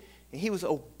did it, and he was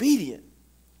obedient,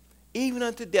 even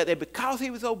unto death. And because he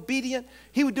was obedient,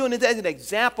 he was doing it as an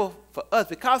example for us.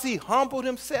 Because he humbled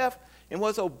himself and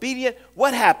was obedient,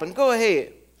 what happened? Go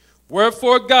ahead.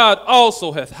 Wherefore God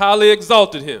also hath highly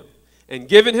exalted him, and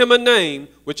given him a name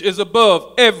which is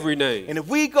above every name. And if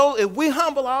we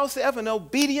humble ourselves and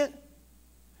obedient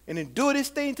and endure this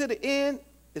thing to the end,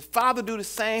 the Father do the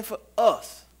same for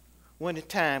us when the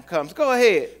time comes. Go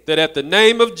ahead. That at the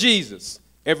name of Jesus,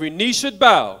 every knee should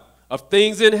bow, of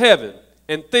things in heaven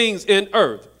and things in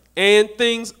earth and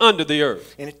things under the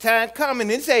earth. And the time comes,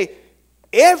 and it say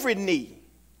every knee.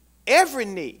 Every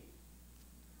knee.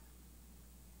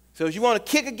 So if you want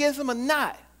to kick against him or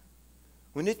not,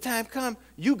 when this time comes,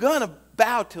 you're going to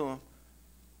bow to him.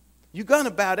 You're going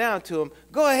to bow down to him.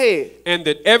 Go ahead. And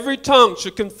that every tongue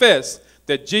should confess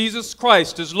that Jesus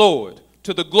Christ is Lord,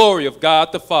 to the glory of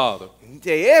God the Father.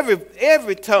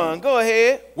 Every tongue. Go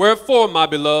ahead. Wherefore, my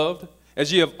beloved,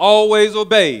 as ye have always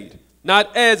obeyed,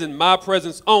 not as in my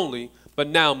presence only, but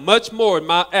now much more in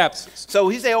my absence. So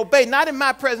he said, obey, not in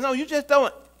my presence. No, you just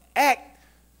don't act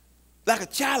like a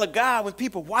child of God when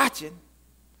people watching,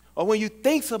 or when you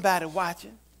think somebody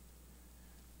watching.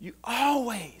 You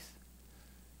always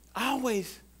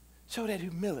show that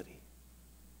humility.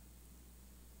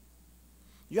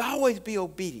 You always be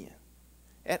obedient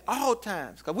at all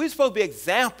times, because we're supposed to be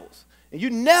examples, and you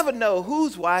never know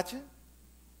who's watching.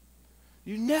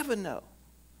 You never know.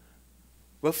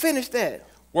 Well, finish that.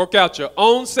 Work out your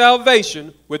own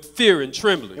salvation with fear and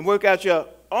trembling. And work out your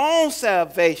own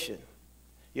salvation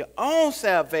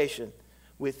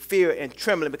with fear and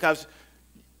trembling, because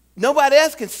nobody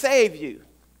else can save you.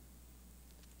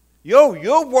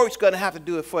 Your work's going to have to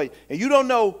do it for you. And you don't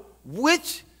know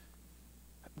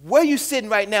where you're sitting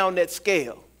right now on that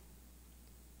scale.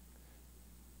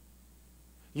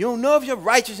 You don't know if your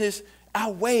righteousness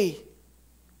outweighs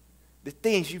the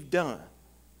things you've done.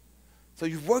 So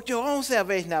you've worked your own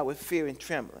salvation out with fear and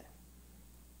trembling.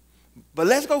 But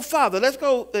let's go farther. Let's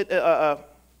go to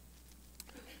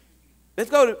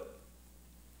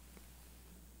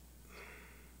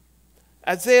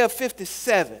Isaiah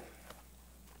 57.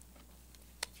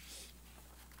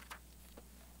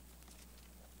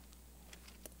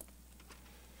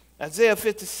 Isaiah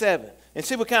 57. And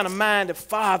see what kind of mind the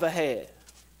Father had.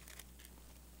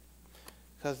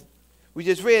 Because we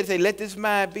just read, say, let this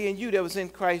mind be in you that was in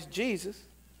Christ Jesus.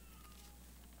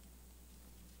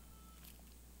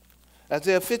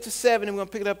 Isaiah 57, and we're going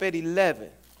to pick it up at 11.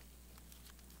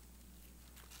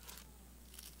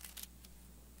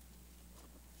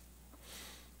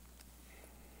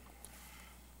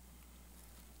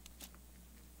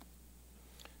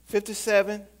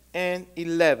 (57 and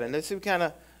 11). Let's see what kind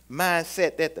of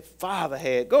mindset that the Father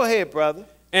had. Go ahead, brother.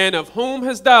 And of whom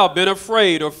hast thou been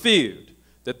afraid or feared,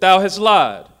 that thou hast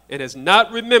lied, and hast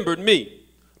not remembered me,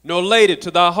 nor laid it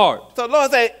to thy heart? So the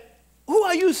Lord said, who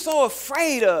are you so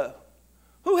afraid of?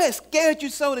 Who has scared you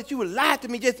so that you would lie to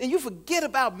me and you forget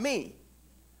about me?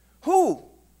 Who?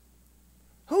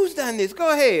 Who's done this?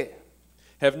 Go ahead.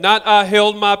 Have not I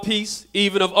held my peace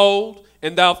even of old,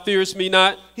 and thou fearest me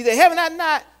not? He said, haven't I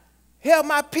not held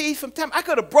my peace from time? I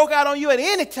could have broke out on you at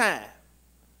any time,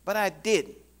 but I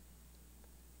didn't.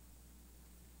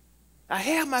 I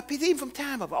held my peace even from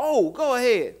time of old. Go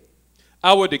ahead.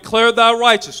 I will declare thy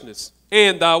righteousness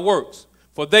and thy works,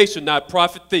 for they should not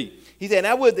profit thee. He said,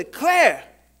 I will declare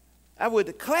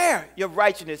your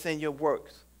righteousness and your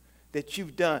works that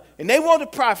you've done. And they won't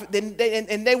profit, and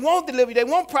they won't deliver you. They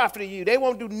won't profit you. They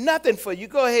won't do nothing for you.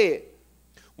 Go ahead.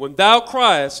 When thou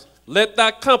criest, let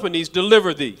thy companies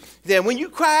deliver thee. Then when you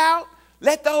cry out,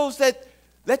 let those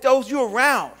you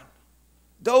around,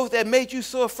 those that made you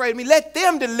so afraid of me, let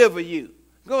them deliver you.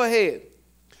 Go ahead.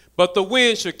 But the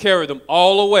wind shall carry them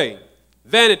all away.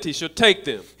 Vanity shall take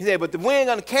them. He said, but the wind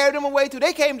going to carry them away too.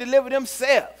 They can't deliver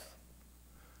themselves.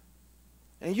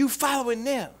 And you following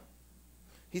them.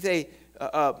 He said,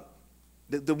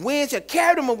 the wind shall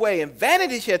carry them away, and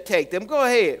vanity shall take them. Go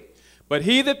ahead. But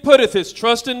he that putteth his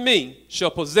trust in me shall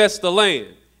possess the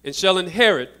land, and shall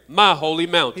inherit my holy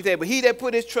mountain. He said, but he that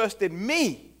put his trust in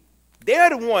me,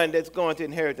 they're the one that's going to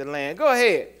inherit the land. Go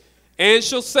ahead. And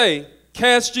shall say,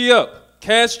 cast ye up,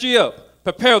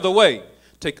 prepare the way.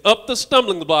 Take up the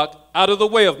stumbling block out of the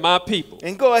way of my people.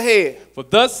 And go ahead. For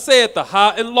thus saith the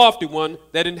high and lofty one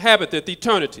that inhabiteth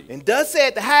eternity. And thus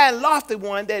saith the high and lofty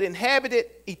one that inhabited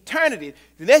eternity.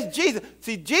 And that's Jesus.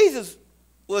 See, Jesus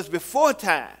was before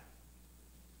time.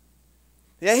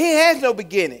 Yeah, he has no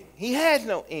beginning. He has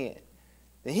no end.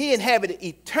 And he inhabited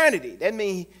eternity. That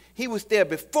means he was there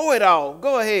before it all.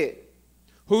 Go ahead.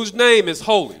 Whose name is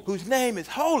holy. Whose name is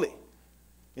holy.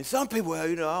 And some people, well,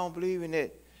 I don't believe in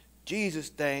that Jesus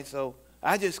thing, so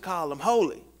I just call him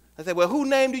holy. I said, well, whose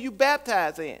name do you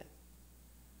baptize in?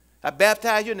 I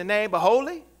baptize you in the name of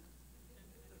holy?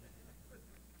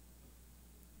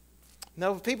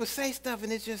 No, people say stuff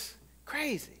and it's just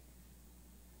crazy.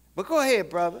 But go ahead,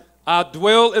 brother. I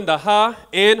dwell in the high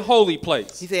and holy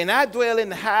place. He said, and I dwell in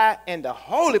the high and the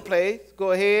holy place.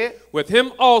 Go ahead. With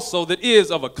him also that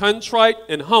is of a contrite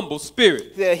and humble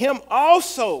spirit. He said, him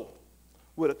also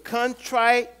with a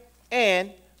contrite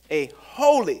and a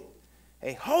holy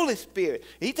spirit.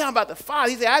 He's talking about the Father.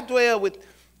 He said, I dwell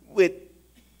with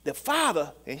the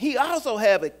Father, and he also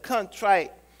have a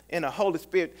contrite and a holy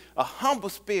spirit, a humble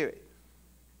spirit.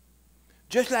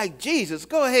 Just like Jesus.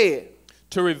 Go ahead.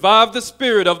 To revive the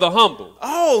spirit of the humble.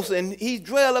 Oh, and he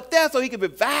dwell up there so he can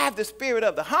revive the spirit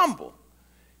of the humble.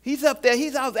 He's up there.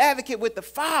 He's our advocate with the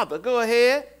Father. Go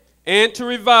ahead. And to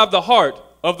revive the heart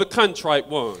of the contrite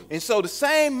one. And so the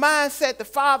same mindset the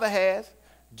Father has,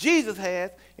 Jesus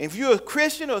has, and if you're a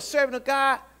Christian or a servant of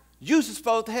God, you're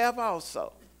supposed to have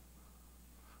also.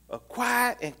 A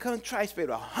quiet and contrite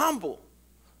spirit, a humble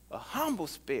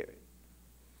spirit.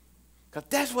 Because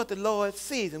that's what the Lord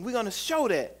sees, and we're going to show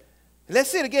that. Let's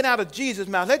see it again out of Jesus'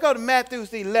 mouth. Let's go to Matthew,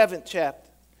 the 11th chapter.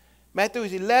 Matthew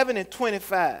 11 and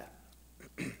 25.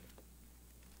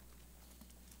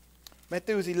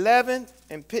 Matthew 11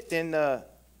 and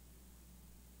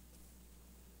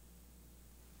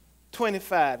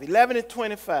 25. 11 and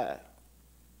 25.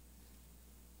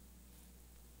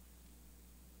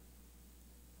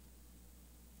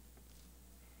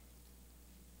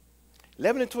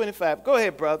 11 and 25. Go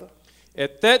ahead, brother.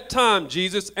 At that time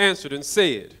Jesus answered and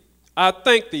said, I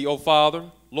thank thee, O Father,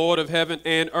 Lord of heaven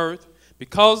and earth,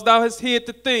 because thou hast hid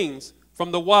the things from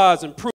the wise and prudent